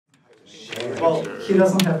Well, he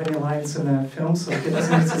doesn't have any lines in the film, so he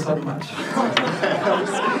doesn't need to talk much.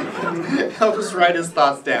 He'll just write his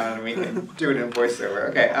thoughts down and we can do it in voiceover.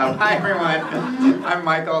 Okay, hi everyone, I'm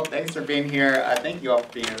Michael, thanks for being here. Thank you all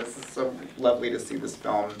for being here. This is so lovely to see this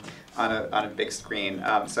film on a big screen.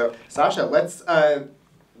 So Sasha, let's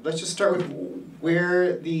just start with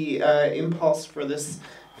where the impulse for this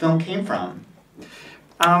film came from.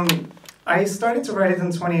 I started to write it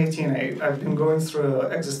in 2018. I've been going through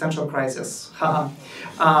existential crisis.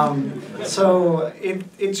 So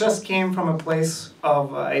it just came from a place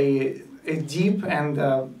of a deep and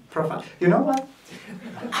profound. You know what?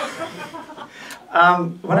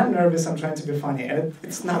 When I'm nervous, I'm trying to be funny, and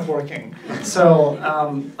it's not working. So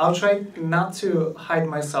I'll try not to hide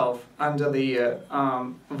myself under the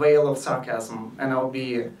veil of sarcasm, and I'll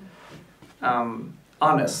be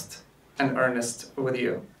honest and earnest with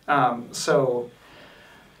you. So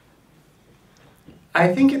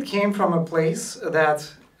I think it came from a place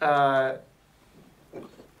that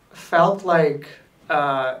felt like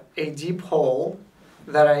a deep hole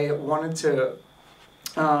that I wanted to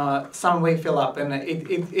some way fill up, and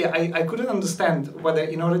I couldn't understand whether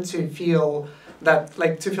in order to feel that,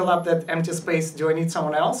 like to fill up that empty space, do I need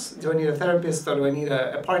someone else? Do I need a therapist, or do I need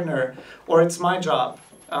a partner? Or it's my job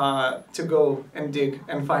to go and dig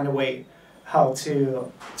and find a way how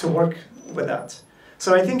to work with that.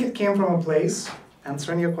 So I think it came from a place,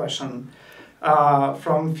 answering your question,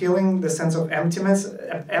 from feeling the sense of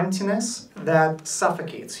emptiness that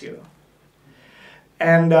suffocates you.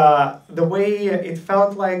 And the way it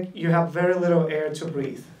felt like you have very little air to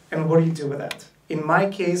breathe. And what do you do with that? In my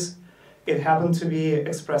case, it happened to be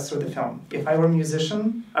expressed through the film. If I were a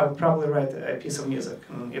musician, I would probably write a piece of music.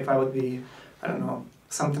 And if I would be, I don't know,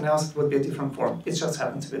 something else, it would be a different form. It just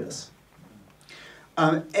happened to be this.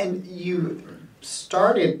 And you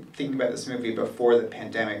started thinking about this movie before the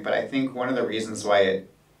pandemic, but I think one of the reasons why it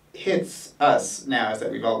hits us now is that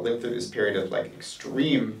we've all lived through this period of like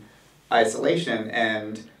extreme isolation,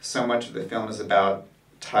 and so much of the film is about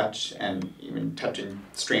touch and even touching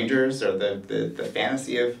strangers, or the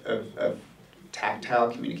fantasy of tactile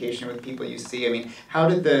communication with people you see. I mean, how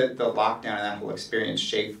did the lockdown and that whole experience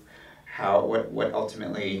shape what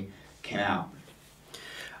ultimately came out?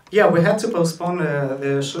 Yeah, we had to postpone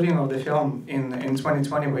the shooting of the film in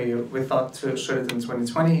 2020. We thought to shoot it in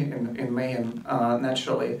 2020 in May, and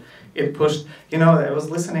naturally it pushed. You know, I was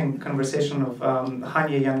listening conversation of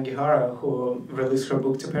Hanya Yanagihara, who released her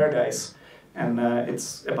book To Paradise, and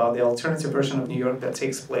it's about the alternative version of New York that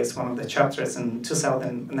takes place, one of the chapters, in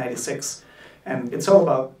 2096, and it's all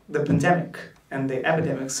about the pandemic and the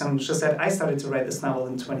epidemics. And she said, I started to write this novel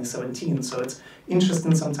in 2017, so it's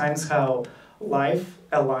interesting sometimes how life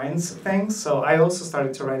aligns things. So I also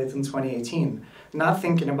started to write it in 2018, not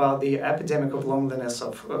thinking about the epidemic of loneliness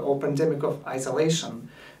or pandemic of isolation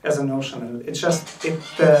as a notion. And it just,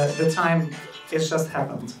 the time, it just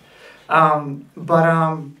happened. I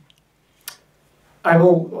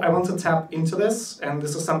want to tap into this, and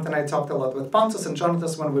this is something I talked a lot with Pontus and Jonathan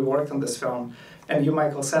when we worked on this film, and you,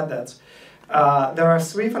 Michael, said that. There are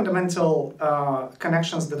three fundamental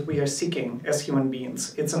connections that we are seeking as human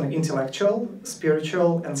beings. It's an intellectual,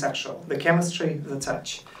 spiritual, and sexual. The chemistry, the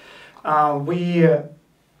touch. We're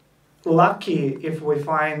lucky if we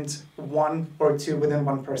find one or two within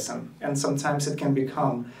one person. And sometimes it can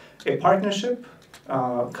become a partnership,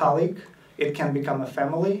 colleague. It can become a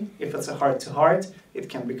family. If it's a heart-to-heart, it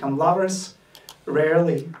can become lovers.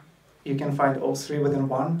 Rarely you can find all three within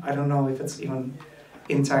one. I don't know if it's even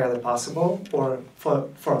entirely possible, or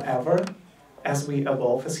forever, as we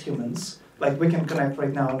evolve as humans. Like, we can connect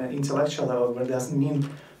right now on an intellectual level, but it doesn't mean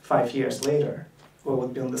 5 years later we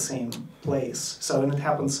would be in the same place. So when it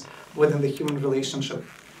happens within the human relationship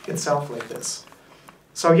itself like this.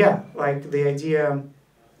 So yeah, like the idea,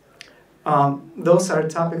 those are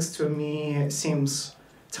topics to me seems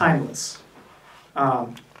timeless.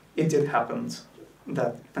 It did happen,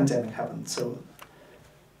 that pandemic happened, so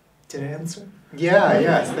did I answer? Yeah,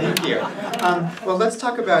 yes, thank you. Well, let's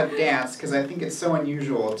talk about dance, because I think it's so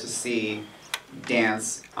unusual to see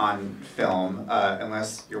dance on film,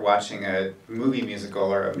 unless you're watching a movie musical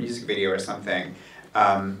or a music video or something.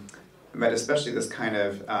 But especially this kind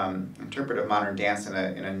of interpretive modern dance in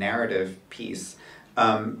a narrative piece.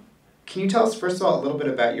 Can you tell us, first of all, a little bit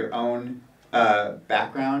about your own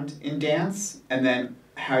background in dance, and then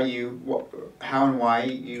how and why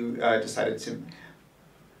you decided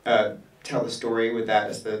to tell the story with that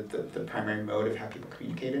as the primary mode of how people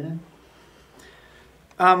communicate in it?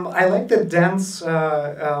 I like that dance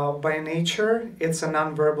by nature. It's a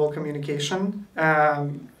nonverbal communication,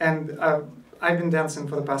 and I've been dancing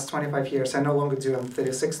for the past 25 years. I no longer do. I'm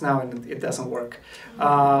 36 now, and it doesn't work.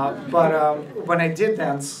 When I did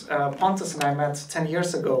dance, Pontus and I met 10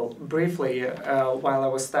 years ago, briefly, while I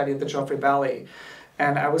was studying the Joffrey Ballet.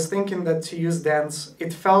 And I was thinking that to use dance,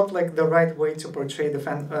 it felt like the right way to portray the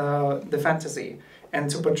fantasy and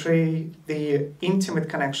to portray the intimate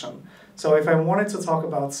connection. So if I wanted to talk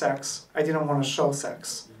about sex, I didn't want to show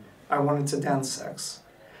sex. I wanted to dance sex.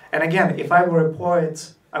 And again, if I were a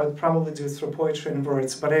poet, I would probably do it through poetry and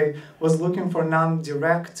words, but I was looking for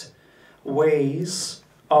non-direct ways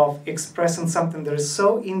of expressing something that is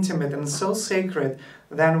so intimate and so sacred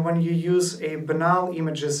that when you use a banal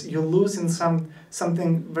images, you lose in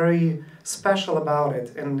something very special about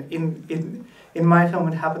it. And in my film,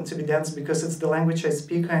 it happened to be dance because it's the language I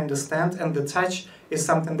speak, I understand, and the touch is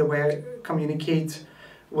something the way I communicate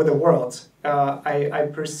with the world. I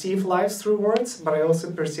perceive life through words, but I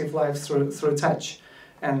also perceive life through touch.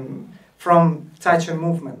 And from touch and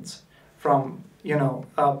movement, from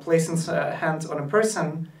placing a hand on a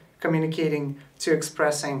person, communicating to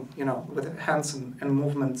expressing, with hands and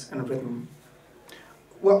movement and rhythm.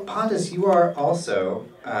 Well, Pontus, you are also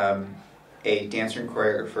a dancer and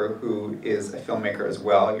choreographer who is a filmmaker as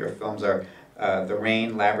well. Your films are The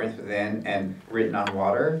Rain, Labyrinth Within, and Written on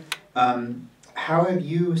Water. How have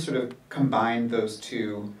you sort of combined those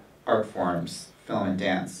two art forms, film and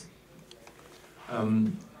dance?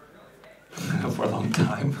 For a long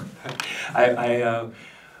time.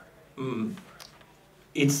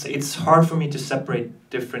 It's hard for me to separate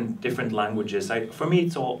different languages. For me,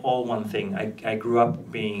 it's all one thing. I grew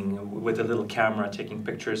up being with a little camera, taking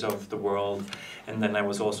pictures of the world, and then I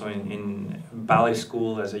was also in ballet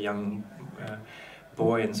school as a young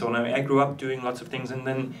boy and so on. I grew up doing lots of things, and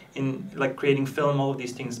then in creating film, all of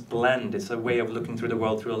these things blend. It's a way of looking through the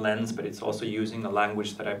world through a lens, but it's also using a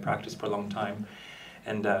language that I practiced for a long time,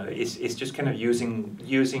 and it's just kind of using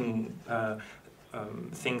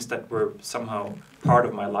things that were somehow part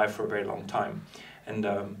of my life for a very long time. And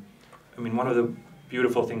I mean, one of the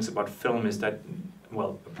beautiful things about film is that,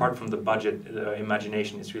 well, apart from the budget, the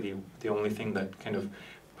imagination is really the only thing that kind of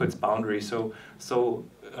puts boundaries. So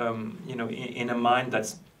in a mind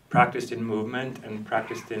that's practiced in movement and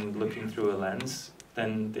practiced in looking through a lens,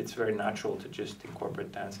 then it's very natural to just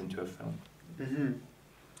incorporate dance into a film. Mm-hmm.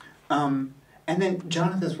 And then,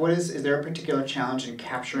 Jonathan, is there a particular challenge in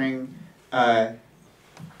capturing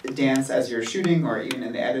dance as you're shooting, or even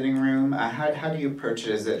in the editing room? How do you approach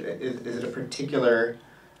it? Is it a particular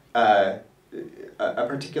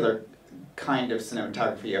kind of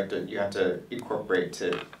cinematography you have to incorporate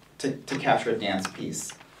to capture a dance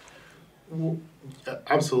piece? Well,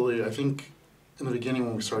 absolutely. I think in the beginning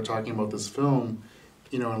when we started talking about this film,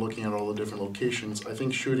 and looking at all the different locations, I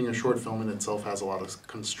think shooting a short film in itself has a lot of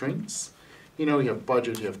constraints. You have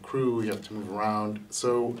budget, you have crew, you have to move around.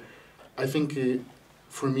 So I think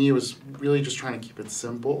for me it was really just trying to keep it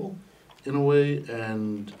simple in a way,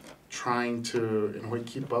 and trying to, in a way,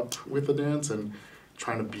 keep up with the dance and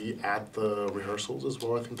trying to be at the rehearsals as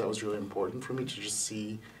well. I think that was really important for me to just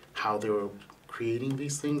see how they were creating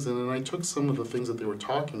these things. And then I took some of the things that they were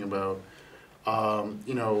talking about,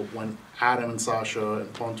 when Adam and Sasha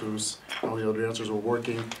and Pontus and all the other dancers were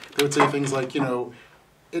working, they would say things like,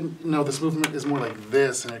 this movement is more like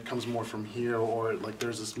this and it comes more from here, or like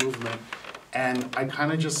there's this movement. And I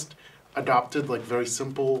kind of just adopted very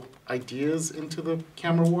simple ideas into the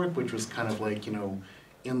camera work, which was kind of like,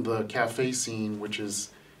 in the cafe scene, which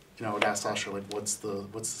is, I would ask Sasha, what's the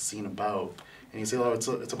scene about? And he'd say, oh, it's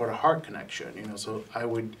about a heart connection, so I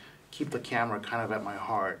would keep the camera kind of at my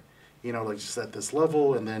heart, just at this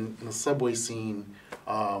level. And then in the subway scene,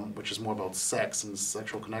 which is more about sex and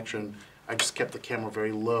sexual connection, I just kept the camera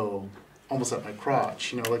very low, almost at my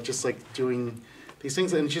crotch, just doing these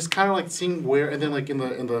things, and just kind of seeing where, and then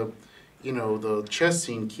in the the chest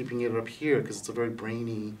scene, keeping it up here because it's a very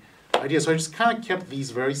brainy idea. So I just kind of kept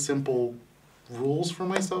these very simple rules for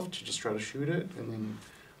myself to just try to shoot it, and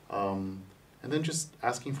then just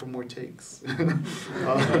asking for more takes.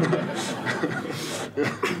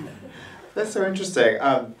 That's so interesting.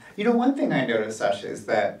 One thing I noticed, Sasha, is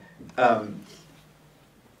that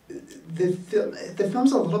the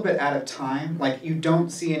film's a little bit out of time. You don't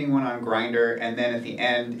see anyone on Grindr, and then at the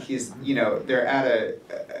end, they're at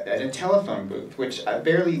a telephone booth, which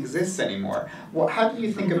barely exists anymore. Well, how do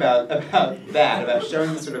you think about that, about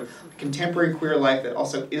showing the sort of contemporary queer life that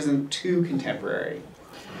also isn't too contemporary?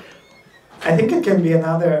 I think it can be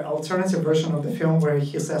another alternative version of the film where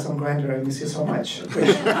he says on Grindr, I miss you so much,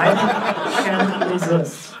 which I can't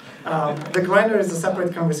resist. The grinder is a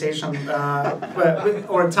separate conversation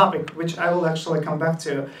or topic, which I will actually come back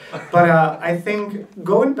to. But I think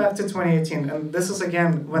going back to 2018, and this is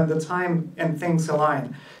again when the time and things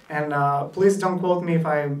align, and please don't quote me if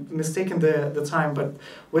I'm mistaken the time, but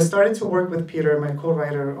we started to work with Peter, my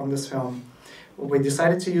co-writer on this film. We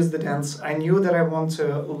decided to use the dance. I knew that I want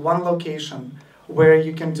one location where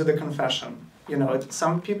you can do the confession. You know,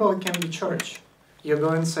 some people, it can be church. You go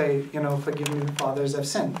and say, you know, forgive me, fathers, I've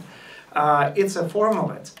sinned. It's a form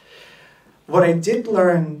of it. What I did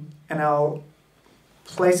learn, and I'll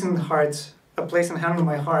place in hand in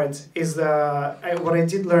my heart, is what I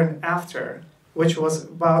did learn after, which was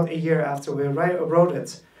about a year after we wrote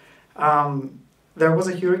it. There was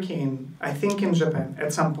a hurricane, I think in Japan,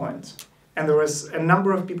 at some point, and there was a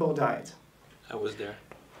number of people died. I was there.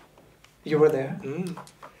 You were there? Mm.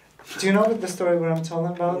 Do you know the story what I'm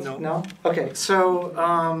telling about? No. No? Okay, so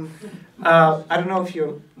I don't know if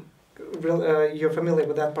you're familiar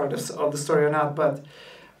with that part of the story or not, but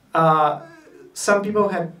some people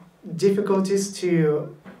had difficulties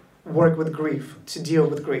to work with grief, to deal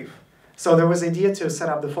with grief. So there was an idea to set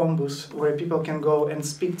up the phone booth where people can go and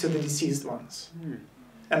speak to the deceased ones.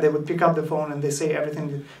 And they would pick up the phone and they say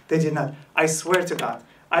everything they did not. I swear to God,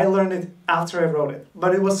 I learned it after I wrote it.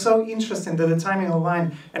 But it was so interesting that the timing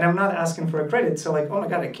aligned, and I'm not asking for a credit, so like, oh my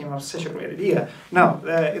God, I came up with such a great idea. No,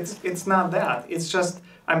 it's not that. It's just,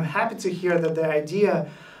 I'm happy to hear that the idea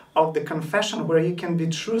of the confession where you can be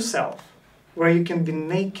true self, where you can be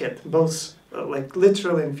naked, both like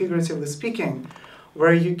literally and figuratively speaking,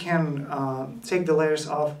 where you can take the layers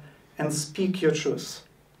off and speak your truth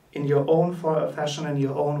in your own fashion and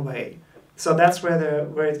your own way. So that's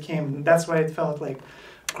where it came. That's why it felt like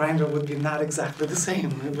Grindr would be not exactly the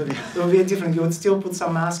same. It would be different. You would still put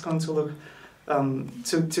some mask on to look,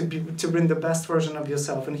 to bring the best version of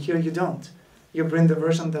yourself. And here you don't. You bring the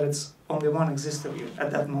version that it's only one exists of you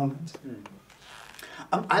at that moment.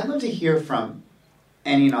 I'd love to hear from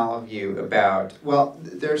any and all of you about, well,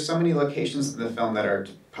 there are so many locations in the film that are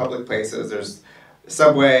public places. There's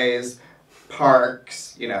subways,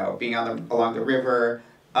 parks, you know, being along the river.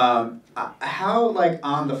 How, like,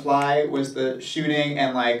 on the fly was the shooting,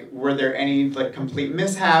 and, like, were there any, like, complete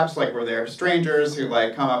mishaps? Like, were there strangers who,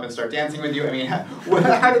 like, come up and start dancing with you? I mean,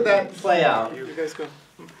 how did that play out? You guys go.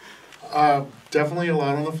 Definitely a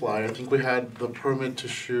lot on the fly. I think we had the permit to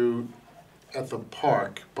shoot at the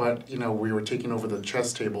park, but, you know, we were taking over the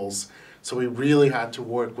chess tables, so we really had to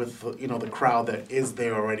work with, you know, the crowd that is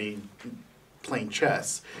there already playing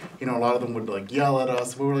chess. You know, a lot of them would like yell at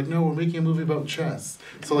us. We were like, no, we're making a movie about chess.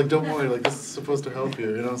 So like, don't worry, like this is supposed to help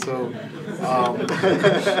you, you know, so,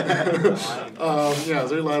 yeah, it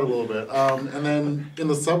was very loud a little bit. And then in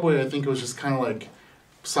the subway, I think it was just kind of like,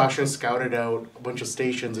 Sasha scouted out a bunch of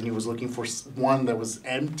stations and he was looking for one that was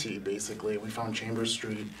empty, basically. We found Chambers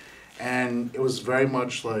Street, and it was very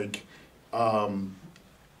much like,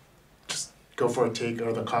 just go for a take,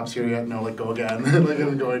 or the cops here yet? No, like go again, like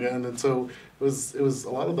and go again. And so it was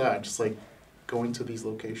a lot of that, just like going to these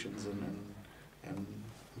locations and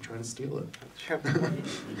trying to steal it.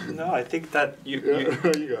 No, I think that you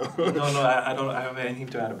There you go. No, I don't have anything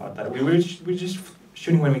to add about that. We're just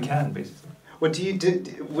shooting when we can, basically. What do you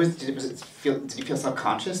did you feel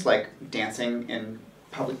self-conscious, like dancing in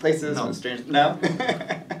public places No. with strangers? No.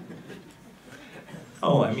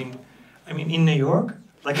 Oh, I mean, in New York,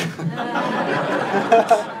 like.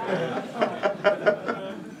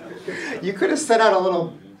 You could have set out a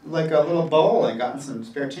little bowl and gotten some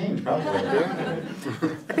spare change, probably.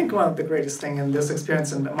 I think one of the greatest thing in this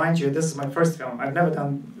experience, and mind you, this is my first film. I've never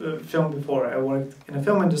done film before. I worked in a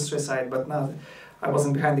film industry side, but not. I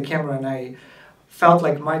wasn't behind the camera, and I felt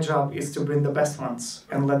like my job is to bring the best ones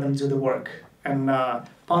and let them do the work. And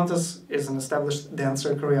Pontus is an established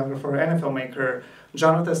dancer, choreographer, and a filmmaker.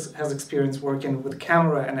 Jonathan has experience working with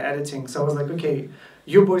camera and editing, so I was like, okay,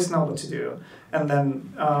 you boys know what to do. And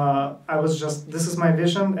then I was just, this is my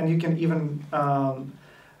vision, and you can even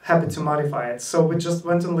happy to modify it. So we just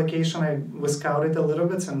went on location, we scouted a little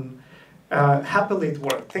bit, and happily it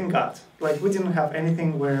worked, thank God. Like, we didn't have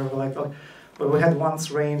anything where we're like, oh, but we had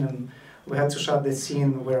once rain, and we had to shot the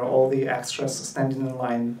scene where all the extras standing in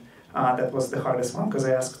line. That was the hardest one, because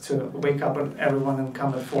I asked to wake up everyone and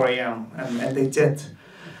come at 4 a.m. and they did.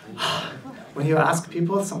 When you ask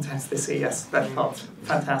people, sometimes they say yes. That felt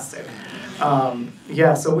fantastic.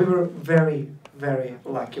 Yeah, so we were very, very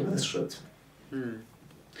lucky with the shoot.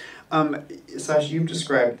 Sasha, you've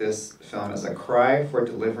described this film as a cry for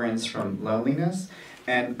deliverance from loneliness,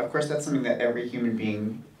 and of course that's something that every human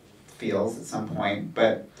being feels at some point.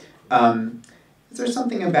 But is there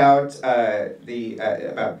something about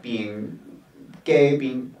about being gay,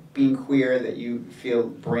 being being queer that you feel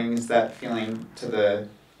brings that feeling to the,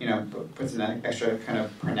 you know, puts an extra kind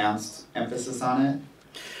of pronounced emphasis on it?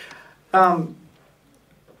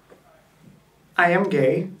 I am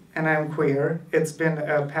gay and I am queer. It's been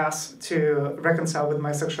a path to reconcile with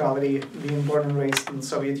my sexuality, being born and raised in the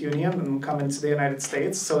Soviet Union and coming to the United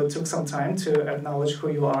States. So it took some time to acknowledge who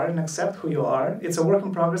you are and accept who you are. It's a work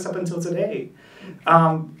in progress up until today.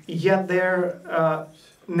 Yet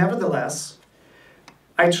nevertheless,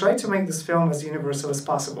 I tried to make this film as universal as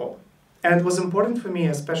possible. And it was important for me,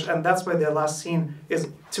 especially, and that's why the last scene is,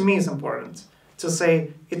 to me, is important. To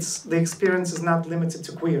say the experience is not limited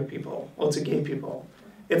to queer people or to gay people.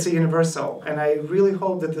 It's a universal, and I really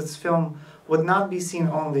hope that this film would not be seen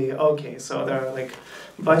only, okay, so there are like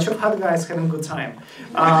a bunch of hot guys having a good time.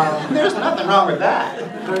 There's nothing wrong with that.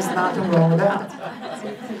 There's nothing wrong with that.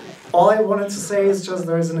 All I wanted to say is just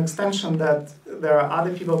there is an extension that there are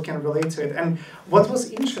other people who can relate to it. And what was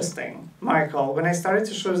interesting, Michael, when I started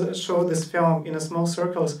to show this film in a small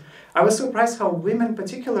circles, I was surprised how women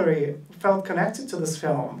particularly felt connected to this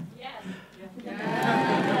film. Yes.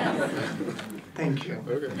 Thank you.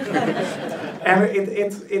 Okay. And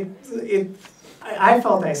I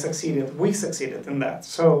felt I succeeded. We succeeded in that.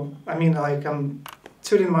 So I mean, like I'm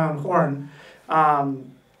tooting my own horn.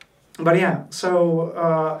 But yeah.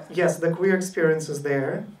 So yes, the queer experience is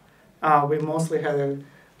there. We mostly had a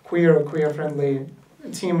queer-friendly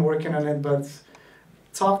team working on it, but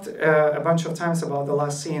talked a bunch of times about the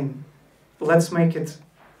last scene. Let's make it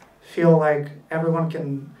feel like everyone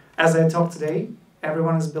can, as I talk today,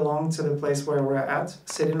 everyone is belonged to the place where we're at,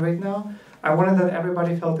 sitting right now. I wanted that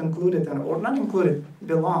everybody felt included, or not included,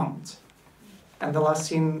 belonged. And the last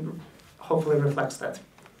scene hopefully reflects that.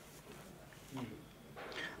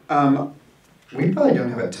 We probably don't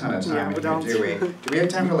have a ton of time Yeah, we here, don't. do we? Do we have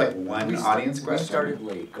time for like one audience question? We started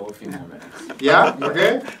late. Go a few more minutes. Yeah, we're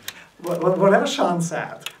good? Whatever Sean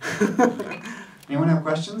said. Anyone have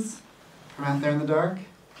questions from out there in the dark?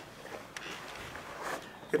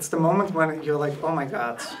 It's the moment when you're like, oh my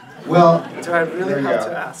God, Well, do I really there we have go.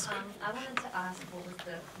 to ask? I wanted to ask what was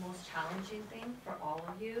the most challenging thing for all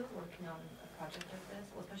of you working on a project like this,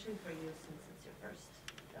 well, especially for you since it's your first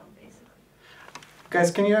film, basically.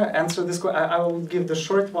 Guys, can you answer this question? I will give the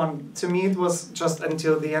short one. To me, it was just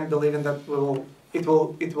until the end believing that it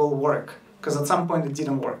will work, because at some point it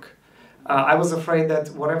didn't work. I was afraid that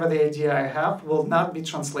whatever the idea I have will not be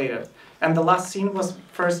translated. And the last scene was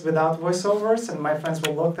first without voiceovers, and my friends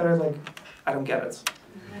will look at it like, I don't get it.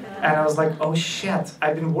 And I was like, oh shit,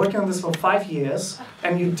 I've been working on this for 5 years,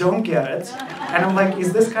 and you don't get it. And I'm like,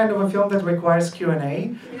 is this kind of a film that requires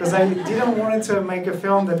Q&A? Because I didn't want to make a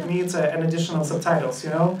film that needs an additional subtitles,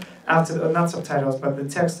 you know? After, not subtitles, but the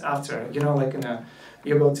text after, you know, like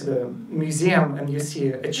you go to the museum and you see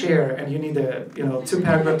a chair and you need a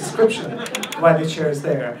 2-paragraph description why the chair is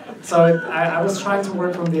there. So I was trying to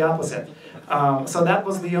work from the opposite. So that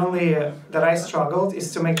was the only that I struggled,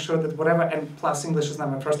 is to make sure that whatever, and plus English is not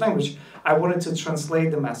my first language, I wanted to translate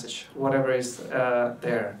the message, whatever is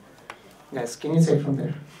there. Guys, can you take from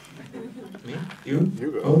there? Me? You?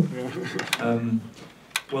 You go. Oh. Yeah.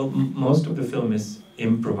 Well, most of the film is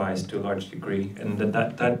improvised to a large degree, and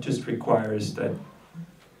that just requires that,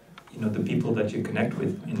 you know, the people that you connect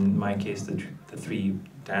with, in my case, the 3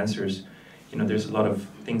 dancers, you know, there's a lot of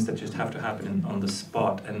things that just have to happen on the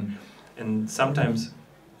spot, and sometimes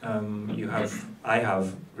I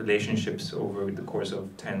have relationships over the course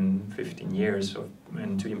of 10, 15 years,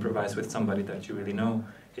 and to improvise with somebody that you really know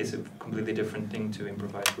is a completely different thing to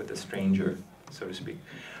improvise with a stranger, so to speak.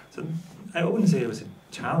 So I wouldn't say it was a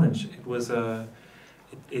challenge. It was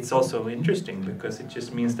it's also interesting because it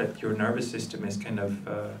just means that your nervous system is kind of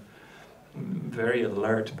very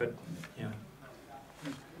alert, but yeah.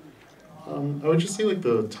 I would just say like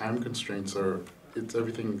the time constraints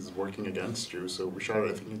everything is working against you. So we shot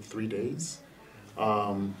it, I think, in 3 days.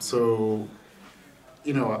 So,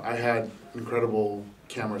 you know, I had incredible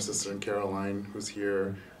camera assistant Caroline, who's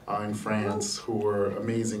here in France, who were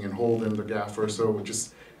amazing, and Holden, the gaffer. So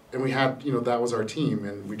and we had, you know, that was our team,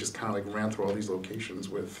 and we just kind of like ran through all these locations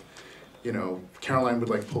with, you know, Caroline would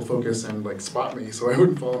like pull focus and like spot me so I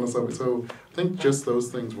wouldn't fall in the subway. So I think just those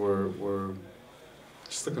things were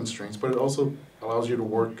just the constraints, but it also allows you to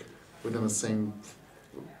work within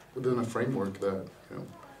a framework that, you know,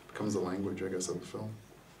 becomes the language, I guess, of the film.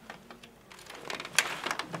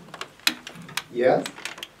 Yeah?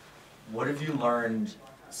 What have you learned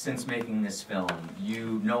since making this film?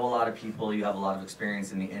 You know a lot of people, you have a lot of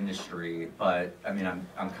experience in the industry, but I mean,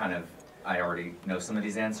 I already know some of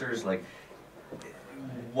these answers. Like,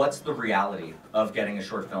 what's the reality of getting a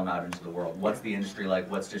short film out into the world? What's the industry like?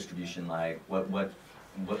 What's distribution like? What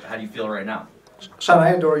How do you feel right now? Sean, I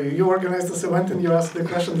adore you. You organized this event and you asked the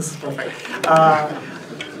question. This is perfect.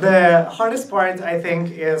 The hardest part, I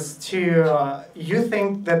think, is to, you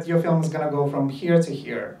think that your film is going to go from here to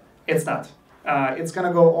here. It's not. It's going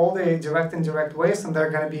to go all the direct and indirect ways, and there are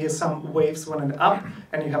going to be some waves when it's up,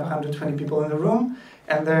 and you have 120 people in the room,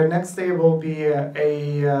 and the next day will be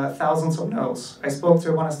thousands of no's. I spoke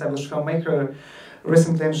to one established filmmaker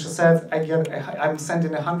recently, and she said, I'm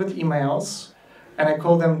sending 100 emails, and I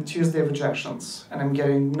call them Tuesday rejections, and I'm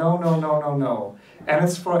getting no, no, no, no, no. And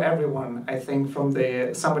it's for everyone, I think, from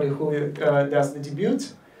somebody who does the debut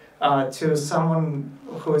to someone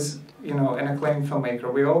who's an acclaimed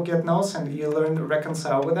filmmaker. We all get no's, and you learn to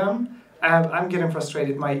reconcile with them. I'm getting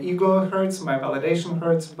frustrated. My ego hurts, my validation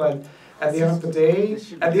hurts, but at the end of the day,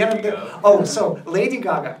 so Lady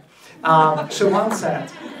Gaga. She once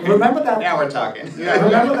said, remember that? Now we're talking.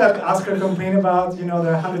 Remember that Oscar complaint about, there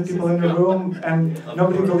are 100 people in the room and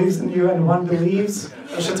nobody believes in you and one believes?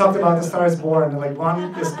 She talked about The Star is Born, like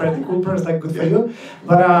one is Bradley Cooper, is like good for you.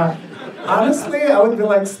 But honestly, I would be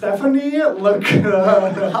like, Stephanie, look,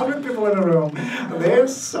 100 people in the room. They're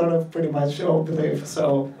sort of pretty much all believe.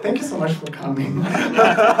 So thank you so much for coming.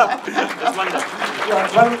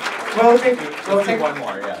 We'll take one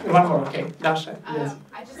more, yeah. One more, okay. Dasha, yes.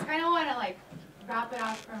 I just kind of want to wrap it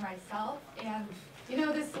up for myself, and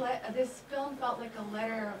this film felt like a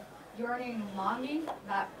letter of yearning and longing,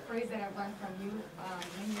 that phrase that I've learned from you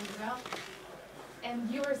many years ago. And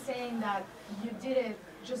you were saying that you did it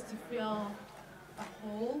just to fill a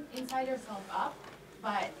hole inside yourself up,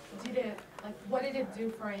 but what did it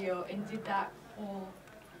do for you, and did that hole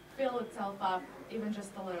fill itself up even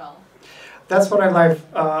just a little? That's what I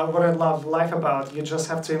love life about. You just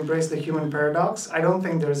have to embrace the human paradox. I don't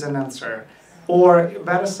think there's an answer. Or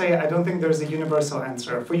better say, I don't think there's a universal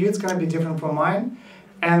answer. For you, it's going to be different from mine.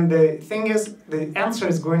 And the thing is, the answer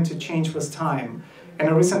is going to change with time. In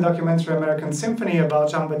a recent documentary, American Symphony,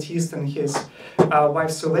 about Jean-Baptiste and his wife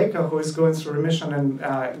Suleika, who is going through remission and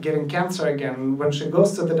getting cancer again, when she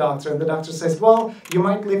goes to the doctor, and the doctor says, well, you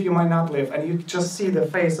might live, you might not live. And you just see the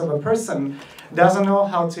face of a person doesn't know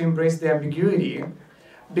how to embrace the ambiguity,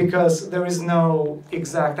 because there is no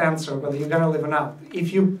exact answer whether you're going to live or not.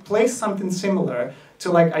 If you place something similar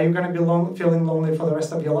to are you going to be feeling lonely for the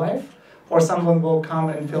rest of your life? Or someone will come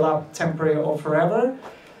and fill up temporary or forever?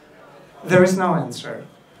 There is no answer.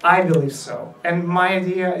 I believe so. And my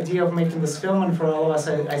idea of making this film, and for all of us,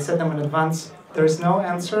 I said them in advance, there is no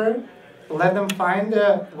answer. Let them find,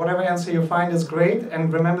 whatever answer you find is great,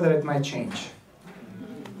 and remember that it might change.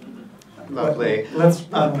 Lovely.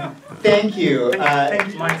 Thank you.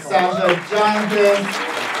 Thank you, Michael. Sasha, Jonathan,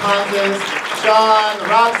 Pontus, Sean,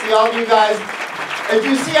 Roxy, all of you guys. If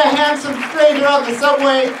you see a handsome stranger on the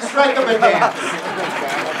subway, strike up a dance.